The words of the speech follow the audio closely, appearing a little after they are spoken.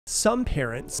Some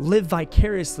parents live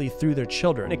vicariously through their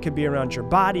children. It could be around your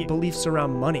body, beliefs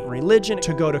around money, religion,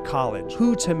 to go to college,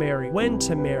 who to marry, when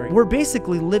to marry. We're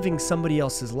basically living somebody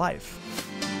else's life.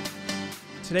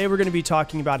 Today we're going to be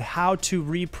talking about how to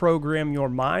reprogram your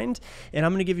mind, and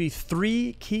I'm going to give you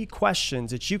 3 key questions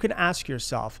that you can ask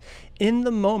yourself in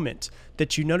the moment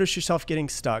that you notice yourself getting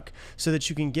stuck so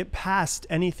that you can get past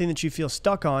anything that you feel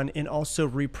stuck on and also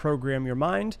reprogram your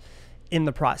mind in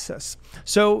the process.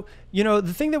 So,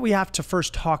 the thing that we have to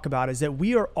first talk about is that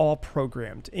we are all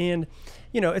programmed. And,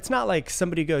 it's not like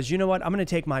somebody goes, you know what, I'm going to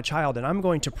take my child and I'm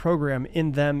going to program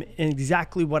in them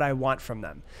exactly what I want from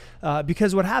them.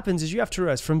 Because what happens is you have to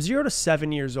realize from 0 to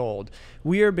 7 years old,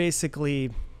 we are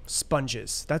basically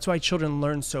sponges. That's why children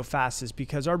learn so fast, is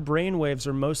because our brain waves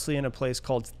are mostly in a place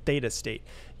called theta state.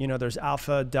 There's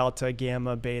alpha, delta,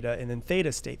 gamma, beta, and then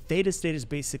theta state. Theta state is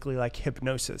basically like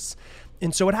hypnosis.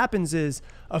 And so what happens is,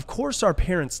 of course, our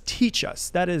parents teach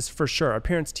us. That is for sure. Our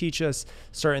parents teach us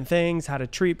certain things, how to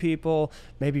treat people,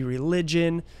 maybe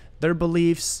religion, their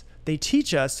beliefs. They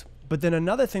teach us. But then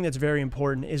another thing that's very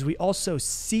important is we also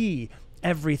see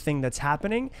everything that's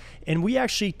happening, and we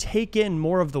actually take in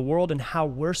more of the world and how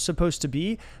we're supposed to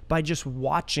be by just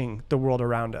watching the world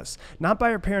around us. Not by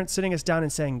our parents sitting us down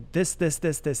and saying this,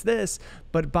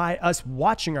 but by us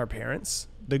watching our parents,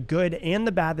 the good and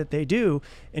the bad that they do,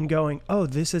 and going, oh,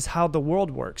 this is how the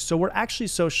world works. So we're actually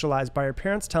socialized by our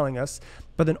parents telling us,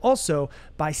 but then also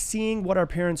by seeing what our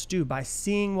parents do, by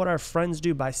seeing what our friends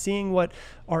do, by seeing what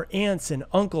our aunts and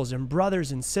uncles and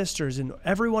brothers and sisters and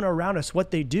everyone around us,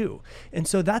 what they do. And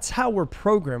so that's how we're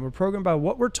programmed. We're programmed by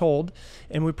what we're told,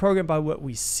 and we're programmed by what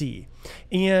we see.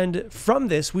 And from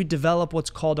this, we develop what's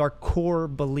called our core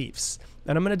beliefs.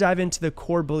 And I'm going to dive into the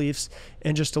core beliefs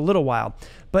in just a little while.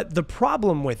 But the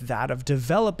problem with that, of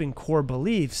developing core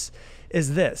beliefs,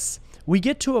 is this. We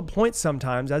get to a point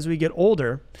sometimes as we get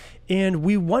older and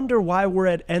we wonder why we're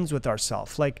at ends with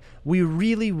ourselves. Like, we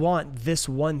really want this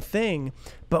one thing,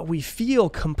 but we feel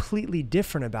completely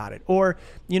different about it. Or,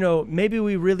 maybe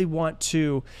we really want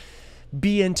to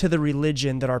be into the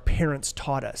religion that our parents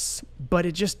taught us, but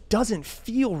it just doesn't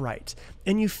feel right.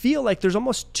 And you feel like there's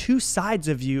almost 2 sides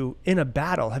of you in a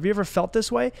battle. Have you ever felt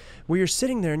this way? Where you're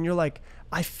sitting there and you're like,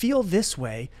 I feel this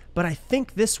way, but I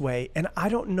think this way, and I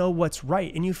don't know what's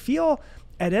right. And you feel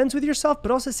at ends with yourself,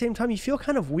 but also at the same time, you feel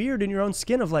kind of weird in your own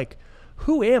skin of like,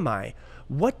 who am I?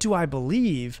 What do I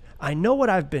believe? I know what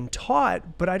I've been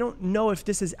taught, but I don't know if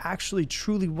this is actually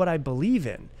truly what I believe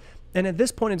in. And at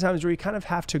this point in time is where you kind of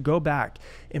have to go back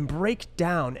and break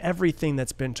down everything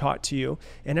that's been taught to you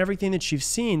and everything that you've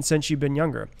seen since you've been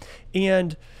younger.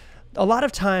 And a lot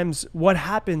of times what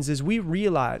happens is we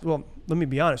realize, well, let me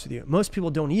be honest with you, most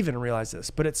people don't even realize this,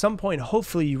 but at some point,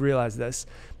 hopefully you realize this,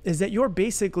 is that you're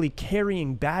basically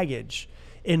carrying baggage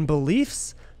and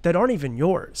beliefs that aren't even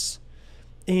yours.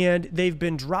 And they've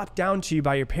been dropped down to you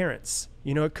by your parents.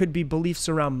 It could be beliefs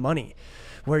around money,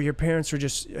 where your parents are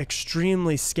just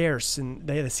extremely scarce and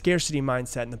they have the scarcity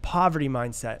mindset and the poverty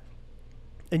mindset.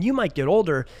 And you might get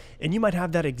older and you might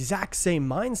have that exact same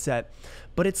mindset,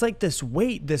 but it's like this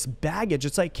weight, this baggage.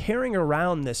 It's like carrying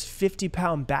around this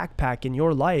 50-pound backpack in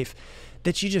your life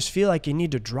that you just feel like you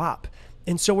need to drop.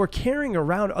 And so we're carrying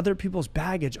around other people's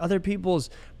baggage, other people's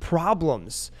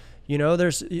problems.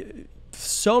 There's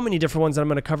so many different ones that I'm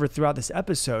going to cover throughout this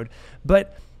episode,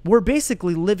 but we're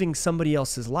basically living somebody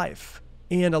else's life.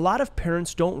 And a lot of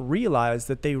parents don't realize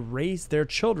that they raise their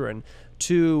children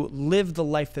to live the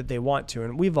life that they want to.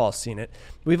 And we've all seen it.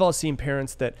 We've all seen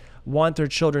parents that want their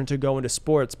children to go into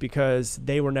sports because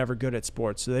they were never good at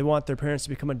sports. So they want their parents to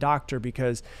become a doctor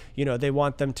because, they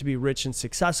want them to be rich and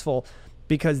successful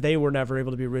because they were never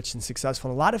able to be rich and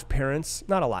successful. And a lot of parents,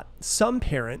 not a lot, some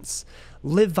parents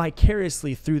live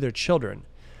vicariously through their children.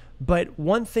 But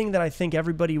one thing that I think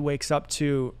everybody wakes up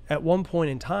to at one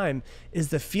point in time is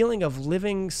the feeling of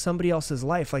living somebody else's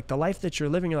life. Like the life that you're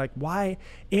living, you're like, why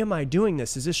am I doing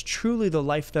this? Is this truly the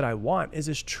life that I want? Is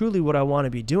this truly what I want to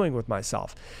be doing with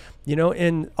myself?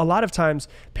 And a lot of times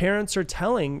parents are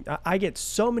I get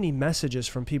so many messages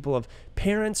from people of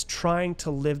parents trying to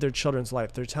live their children's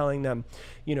life. They're telling them,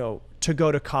 to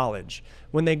go to college.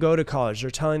 When they go to college,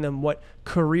 they're telling them what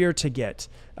career to get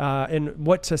and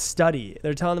what to study.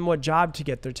 They're telling them what job to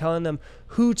get. They're telling them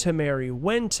who to marry,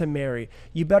 when to marry.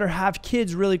 You better have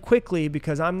kids really quickly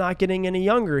because I'm not getting any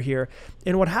younger here.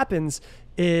 And what happens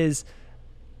is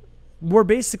we're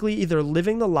basically either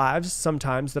living the lives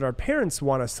sometimes that our parents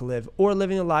want us to live or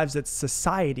living the lives that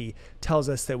society tells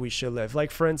us that we should live.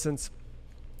 Like, for instance,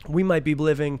 we might be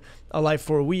living a life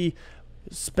where we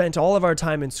spent all of our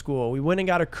time in school. We went and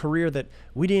got a career that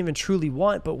we didn't even truly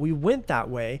want, but we went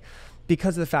that way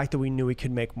because of the fact that we knew we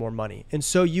could make more money. And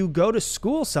so you go to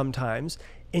school sometimes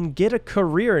and get a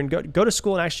career and go to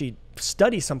school and actually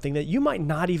study something that you might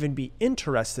not even be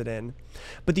interested in.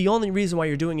 But the only reason why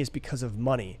you're doing it is because of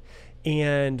money.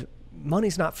 And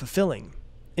money's not fulfilling.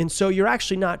 And so you're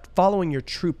actually not following your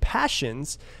true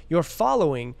passions. You're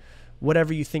following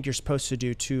whatever you think you're supposed to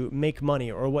do to make money,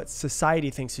 or what society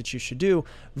thinks that you should do,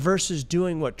 versus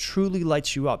doing what truly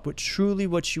lights you up,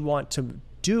 what you want to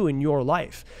do in your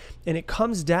life. And it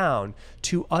comes down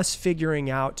to us figuring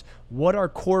out what our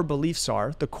core beliefs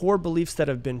are, the core beliefs that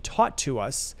have been taught to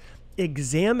us,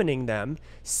 examining them,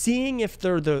 seeing if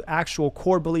they're the actual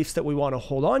core beliefs that we want to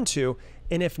hold on to,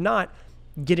 and if not,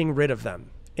 getting rid of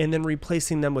them and then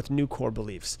replacing them with new core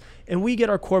beliefs. And we get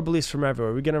our core beliefs from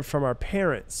everywhere. We get them from our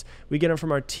parents. We get them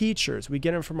from our teachers. We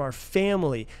get them from our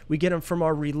family. We get them from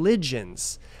our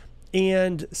religions.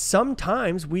 And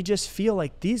sometimes we just feel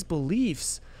like these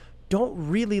beliefs don't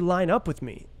really line up with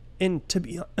me. And to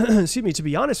be, to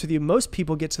be honest with you, most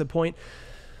people get to the point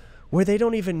where they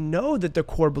don't even know that the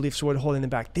core beliefs are what holding them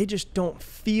back. They just don't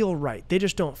feel right. They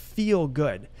just don't feel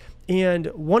good. And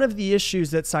one of the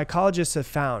issues that psychologists have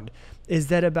found is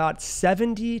that about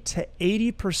 70 to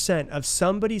 80% of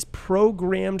somebody's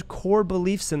programmed core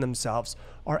beliefs in themselves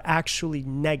are actually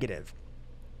negative.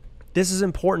 This is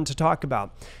important to talk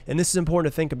about, and this is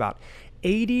important to think about.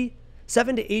 70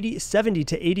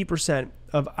 to 80%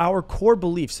 of our core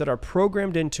beliefs that are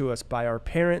programmed into us by our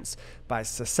parents, by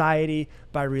society,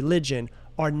 by religion,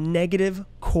 are negative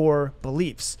core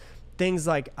beliefs. Things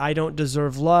like, I don't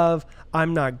deserve love,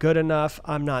 I'm not good enough,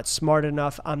 I'm not smart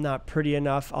enough, I'm not pretty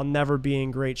enough, I'll never be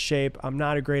in great shape, I'm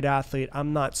not a great athlete,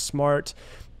 I'm not smart,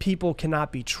 people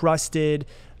cannot be trusted,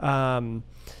 I'll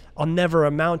never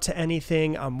amount to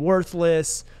anything, I'm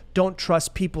worthless, don't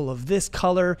trust people of this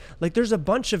color. Like, there's a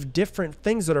bunch of different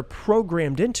things that are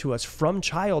programmed into us from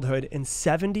childhood, and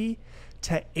 70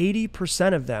 to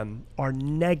 80% of them are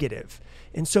negative.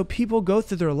 And so people go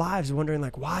through their lives wondering,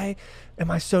 like, why am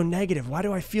I so negative? Why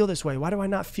do I feel this way? Why do I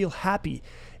not feel happy?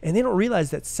 And they don't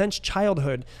realize that since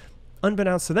childhood,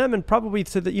 unbeknownst to them and probably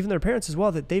to even their parents as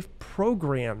well, that they've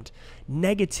programmed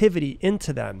negativity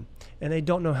into them and they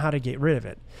don't know how to get rid of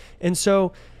it. And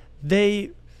so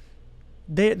they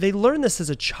learn this as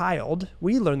a child.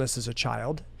 We learn this as a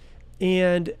child.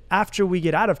 And after we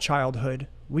get out of childhood,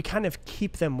 we kind of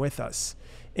keep them with us.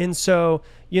 And so,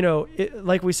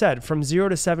 like we said, from 0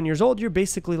 to 7 years old, you're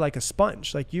basically like a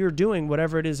sponge. Like, you're doing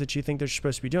whatever it is that you think they're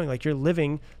supposed to be doing. Like, you're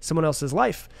living someone else's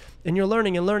life and you're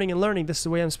learning and learning and learning. This is the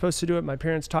way I'm supposed to do it. My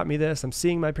parents taught me this. I'm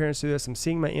seeing my parents do this. I'm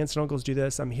seeing my aunts and uncles do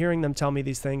this. I'm hearing them tell me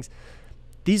these things.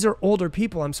 These are older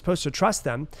people. I'm supposed to trust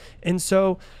them. And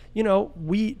so,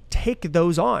 we take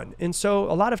those on. And so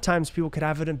a lot of times people could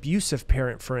have an abusive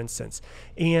parent, for instance,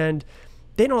 and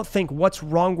they don't think what's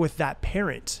wrong with that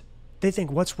parent. They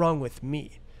think, what's wrong with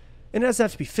me? And it doesn't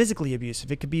have to be physically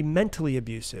abusive. It could be mentally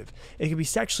abusive. It could be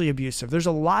sexually abusive. There's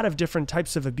a lot of different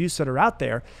types of abuse that are out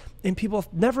there. And people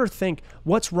never think,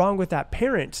 what's wrong with that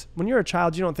parent? When you're a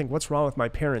child, you don't think, what's wrong with my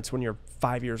parents when you're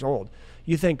 5 years old?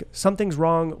 You think, something's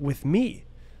wrong with me.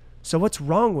 So what's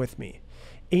wrong with me?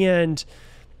 And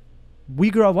we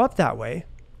grow up that way.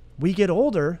 We get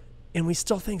older and we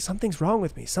still think, something's wrong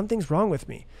with me. Something's wrong with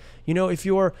me. If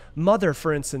your mother,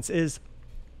 for instance, is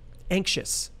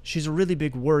anxious, she's a really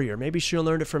big worrier. Maybe she'll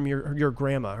learn it from your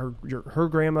grandma. Her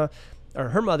grandma, or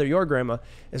her mother, your grandma,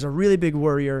 is a really big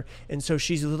worrier. And so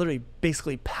she's literally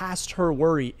basically passed her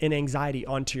worry and anxiety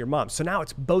onto your mom. So now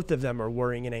it's both of them are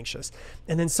worrying and anxious.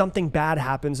 And then something bad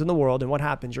happens in the world. And what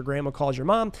happens? Your grandma calls your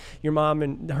mom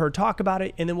and her talk about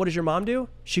it. And then what does your mom do?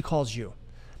 She calls you.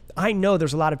 I know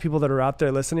there's a lot of people that are out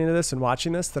there listening to this and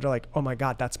watching this that are like, oh my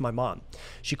God, that's my mom.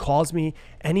 She calls me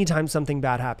anytime something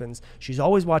bad happens. She's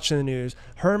always watching the news.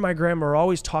 Her and my grandma are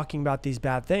always talking about these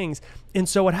bad things. And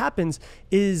so what happens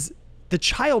is the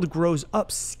child grows up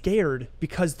scared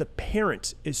because the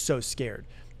parent is so scared.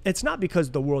 It's not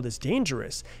because the world is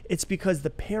dangerous. It's because the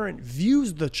parent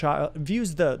views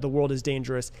the world as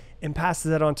dangerous and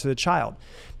passes that on to the child.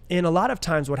 And a lot of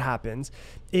times what happens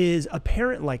is a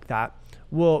parent like that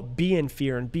will be in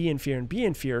fear and be in fear and be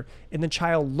in fear. And the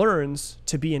child learns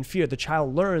to be in fear. The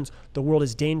child learns the world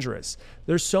is dangerous.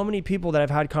 There's so many people that I've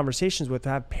had conversations with that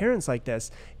have parents like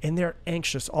this, and they're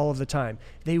anxious all of the time.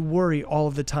 They worry all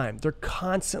of the time. They're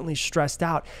constantly stressed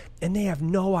out, and they have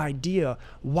no idea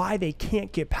why they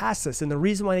can't get past this. And the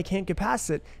reason why they can't get past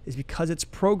it is because it's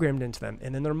programmed into them.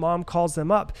 And then their mom calls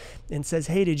them up and says,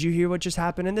 hey, did you hear what just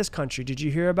happened in this country? Did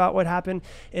you hear about what happened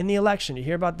in the election? Did you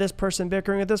hear about this person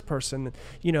bickering with this person?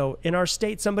 In our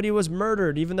state, somebody was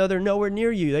murdered, even though they're nowhere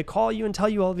near you. They call you and tell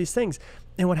you all of these things.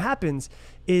 And what happens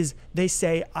is they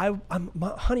say,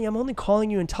 honey, I'm only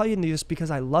calling you and telling you this because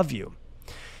I love you.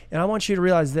 And I want you to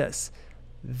realize this.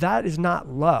 That is not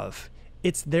love.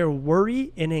 It's their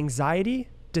worry and anxiety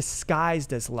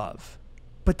disguised as love.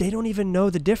 But they don't even know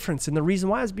the difference. And the reason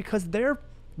why is because their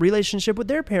relationship with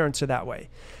their parents are that way.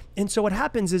 And so what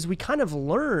happens is we kind of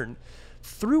learn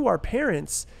through our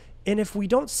parents. And if we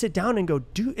don't sit down and go,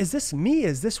 is this me?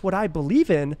 Is this what I believe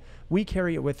in? We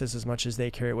carry it with us as much as they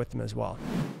carry it with them as well.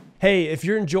 Hey, if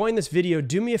you're enjoying this video,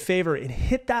 do me a favor and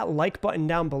hit that like button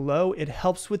down below. It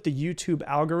helps with the YouTube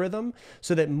algorithm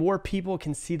so that more people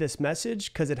can see this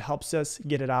message because it helps us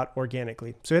get it out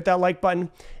organically. So hit that like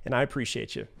button and I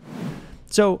appreciate you.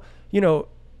 So,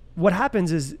 what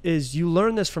happens is you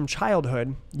learn this from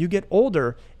childhood, you get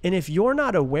older, and if you're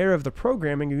not aware of the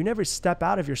programming, you never step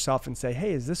out of yourself and say,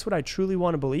 hey, is this what I truly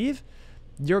want to believe?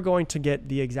 You're going to get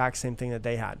the exact same thing that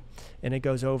they had. And it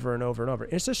goes over and over and over.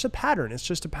 It's just a pattern. It's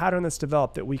just a pattern that's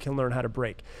developed that we can learn how to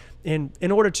break. And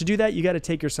in order to do that, you got to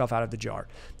take yourself out of the jar.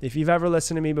 If you've ever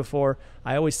listened to me before,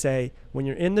 I always say, when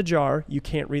you're in the jar, you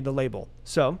can't read the label.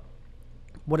 So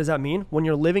what does that mean? When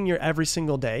you're living your every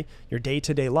single day, your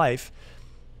day-to-day life,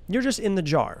 you're just in the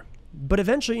jar. But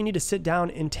eventually you need to sit down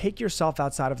and take yourself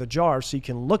outside of the jar so you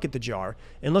can look at the jar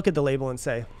and look at the label and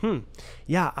say,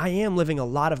 yeah, I am living a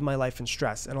lot of my life in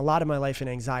stress and a lot of my life in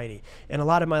anxiety and a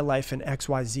lot of my life in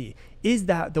XYZ. Is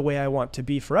that the way I want to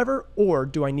be forever, or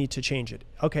do I need to change it?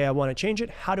 Okay, I want to change it.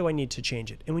 How do I need to change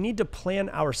it? And we need to plan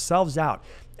ourselves out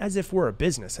as if we're a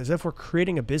business, as if we're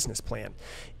creating a business plan.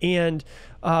 And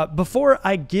before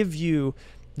I give you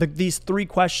these three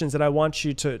questions that I want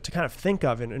you to kind of think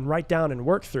of and write down and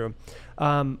work through,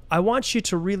 I want you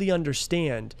to really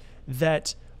understand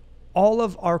that all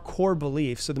of our core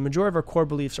beliefs, so the majority of our core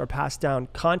beliefs are passed down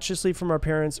consciously from our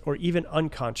parents or even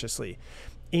unconsciously.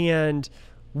 And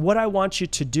what I want you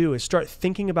to do is start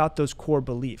thinking about those core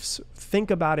beliefs. Think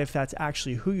about if that's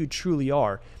actually who you truly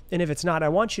are. And if it's not, I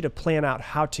want you to plan out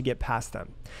how to get past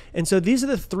them. And so these are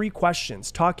the three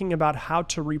questions talking about how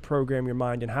to reprogram your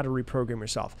mind and how to reprogram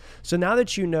yourself. So now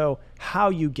that you know how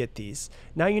you get these,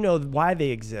 now you know why they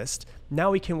exist,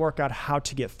 now we can work out how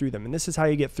to get through them. And this is how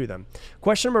you get through them.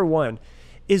 Question number one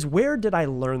is, where did I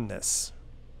learn this?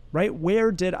 Right?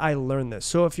 Where did I learn this?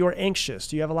 So if you're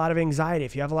anxious, you have a lot of anxiety,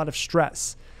 if you have a lot of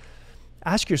stress,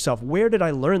 ask yourself, where did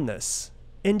I learn this?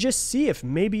 And just see if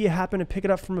maybe you happen to pick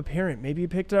it up from a parent. Maybe you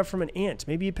picked it up from an aunt.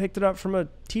 Maybe you picked it up from a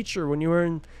teacher when you were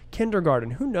in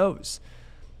kindergarten. Who knows?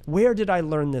 Where did I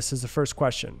learn this is the first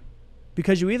question.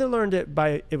 Because you either learned it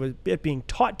by it being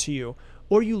taught to you,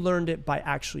 or you learned it by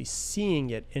actually seeing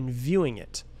it and viewing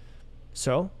it.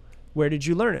 So where did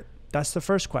you learn it? That's the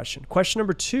first question. Question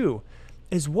number two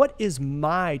is, what is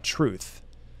my truth?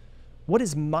 What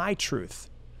is my truth?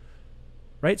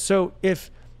 Right? So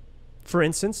if, for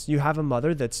instance, you have a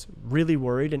mother that's really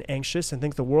worried and anxious and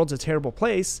thinks the world's a terrible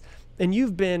place, and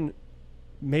you've been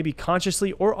maybe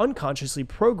consciously or unconsciously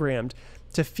programmed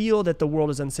to feel that the world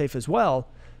is unsafe as well,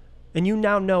 and you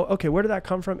now know, okay, where did that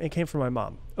come from? It came from my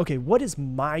mom. Okay, what is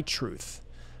my truth?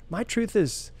 My truth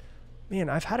is, man,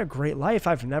 I've had a great life.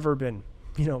 I've never been,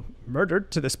 murdered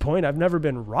to this point. I've never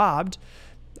been robbed.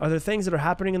 Are there things that are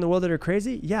happening in the world that are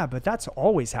crazy? Yeah, but that's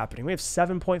always happening. We have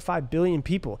 7.5 billion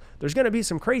people. There's going to be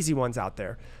some crazy ones out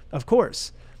there, of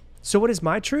course. So what is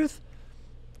my truth?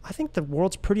 I think the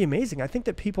world's pretty amazing. I think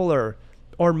that people are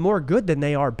more good than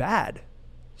they are bad.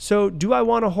 So do I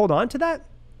want to hold on to that?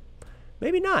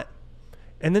 Maybe not.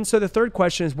 And then so the third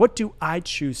question is, what do I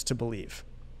choose to believe?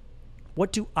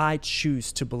 What do I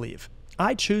choose to believe?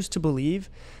 I choose to believe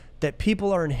that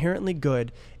people are inherently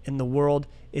good and the world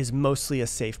is mostly a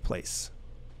safe place.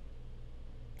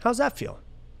 How's that feel?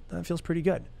 That feels pretty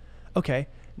good. Okay,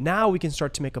 now we can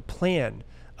start to make a plan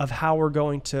of how we're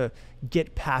going to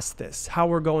get past this, how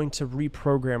we're going to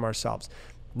reprogram ourselves.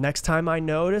 Next time I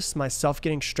notice myself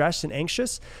getting stressed and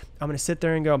anxious, I'm going to sit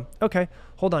there and go, okay,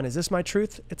 hold on. Is this my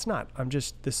truth? It's not.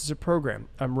 This is a program.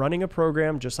 I'm running a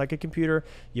program just like a computer.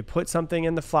 You put something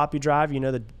in the floppy drive,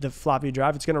 the floppy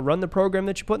drive, it's going to run the program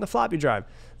that you put in the floppy drive.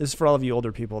 This is for all of you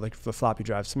older people, like the floppy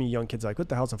drive. Some of you young kids are like, what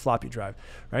the hell's a floppy drive,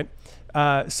 right?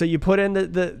 So you put in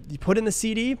the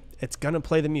CD, it's going to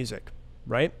play the music.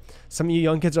 Right? Some of you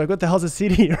young kids are like, what the hell's a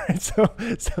CD? Right? So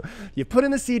you put in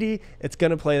the CD, it's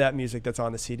going to play that music that's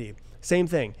on the CD. Same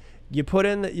thing. You put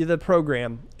in the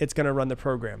program, it's going to run the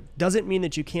program. Doesn't mean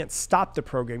that you can't stop the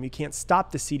program. You can't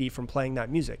stop the CD from playing that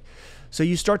music. So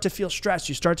you start to feel stressed.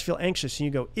 You start to feel anxious and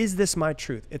you go, is this my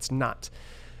truth? It's not.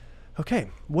 Okay,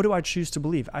 what do I choose to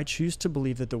believe? I choose to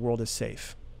believe that the world is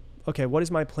safe. Okay, what is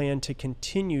my plan to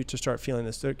continue to start feeling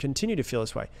this, to continue to feel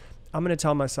this way? I'm going to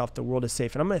tell myself the world is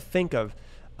safe. And I'm going to think of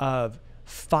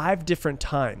 5 different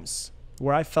times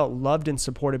where I felt loved and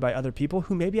supported by other people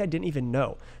who maybe I didn't even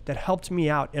know, that helped me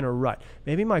out in a rut.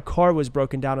 Maybe my car was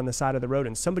broken down on the side of the road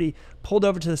and somebody pulled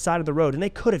over to the side of the road and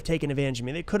they could have taken advantage of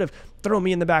me. They could have thrown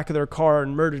me in the back of their car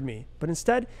and murdered me. But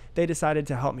instead, they decided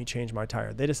to help me change my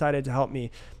tire. They decided to help me,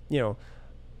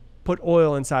 put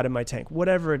oil inside of my tank,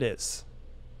 whatever it is.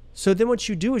 So then what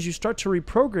you do is you start to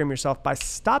reprogram yourself by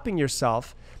stopping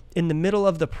yourself in the middle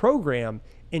of the program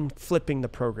and flipping the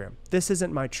program. This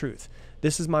isn't my truth.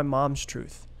 This is my mom's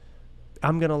truth.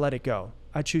 I'm going to let it go.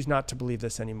 I choose not to believe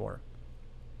this anymore.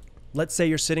 Let's say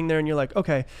you're sitting there and you're like,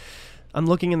 okay, I'm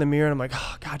looking in the mirror and I'm like,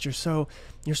 oh God, you're so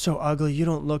ugly. You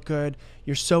don't look good.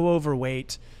 You're so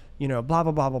overweight, blah,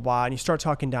 blah, blah, blah, blah. And you start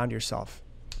talking down to yourself.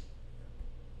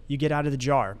 You get out of the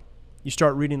jar. You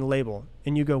start reading the label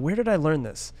and you go, where did I learn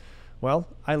this? Well,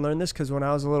 I learned this because when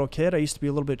I was a little kid, I used to be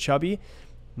a little bit chubby.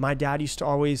 My dad used to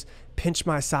always pinch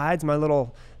my sides, my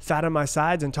little fat on my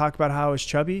sides, and talk about how I was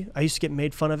chubby. I used to get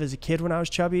made fun of as a kid when I was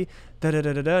chubby.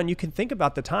 And you can think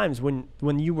about the times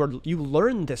when you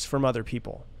learned this from other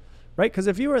people, right? Because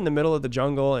if you were in the middle of the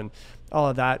jungle and all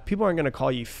of that, people aren't going to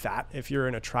call you fat if you're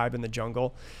in a tribe in the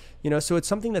jungle. So it's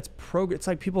something that's it's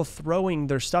like people throwing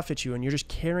their stuff at you and you're just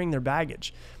carrying their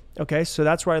baggage. Okay, so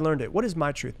that's where I learned it. What is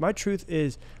my truth? My truth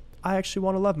is I actually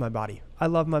want to love my body. I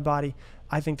love my body.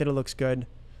 I think that it looks good.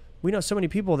 We know so many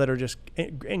people that are just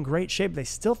in great shape. They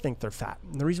still think they're fat.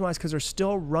 And the reason why is because they're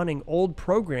still running old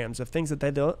programs of things that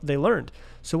they learned.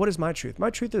 So what is my truth? My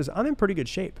truth is I'm in pretty good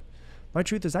shape. My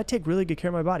truth is I take really good care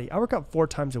of my body. I work out 4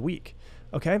 times a week.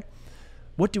 Okay.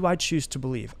 What do I choose to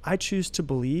believe? I choose to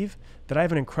believe that I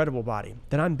have an incredible body,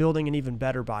 that I'm building an even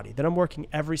better body, that I'm working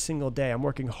every single day. I'm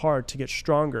working hard to get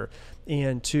stronger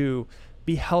and to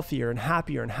be healthier and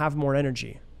happier and have more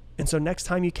energy. And so next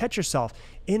time you catch yourself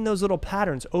in those little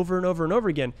patterns over and over and over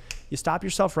again, you stop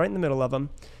yourself right in the middle of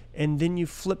them, and then you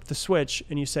flip the switch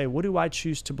and you say, what do I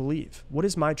choose to believe? What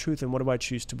is my truth and what do I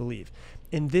choose to believe?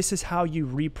 And this is how you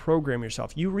reprogram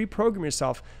yourself. You reprogram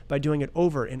yourself by doing it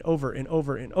over and over and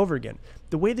over and over again.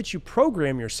 The way that you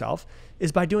program yourself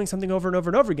is by doing something over and over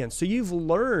and over again. So you've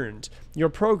learned your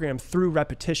program through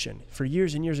repetition for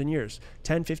years and years and years,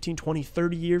 10, 15, 20,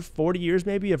 30 years, 40 years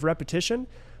maybe of repetition.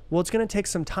 Well, it's going to take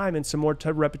some time and some more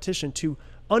repetition to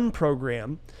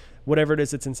unprogram whatever it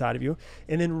is that's inside of you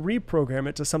and then reprogram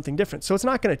it to something different. So it's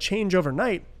not going to change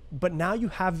overnight, but now you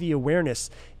have the awareness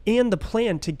and the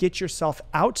plan to get yourself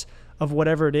out of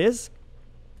whatever it is.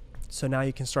 So now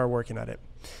you can start working at it.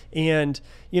 And,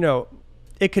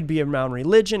 it could be around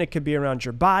religion. It could be around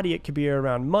your body. It could be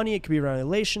around money. It could be around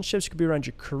relationships. It could be around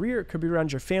your career. It could be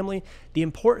around your family. The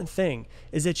important thing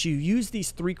is that you use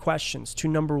these 3 questions to,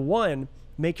 number 1,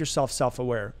 make yourself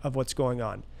self-aware of what's going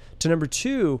on. To number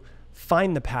 2,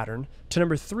 find the pattern. To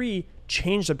number 3,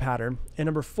 change the pattern. And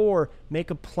number 4, make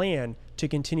a plan to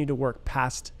continue to work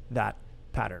past that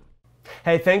pattern.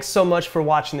 Hey, thanks so much for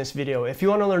watching this video. If you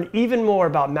want to learn even more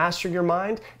about mastering your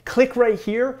mind, click right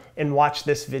here and watch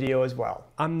this video as well.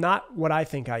 I'm not what I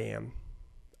think I am.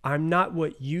 I'm not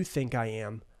what you think I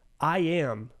am. I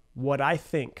am what I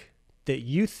think that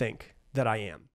you think that I am.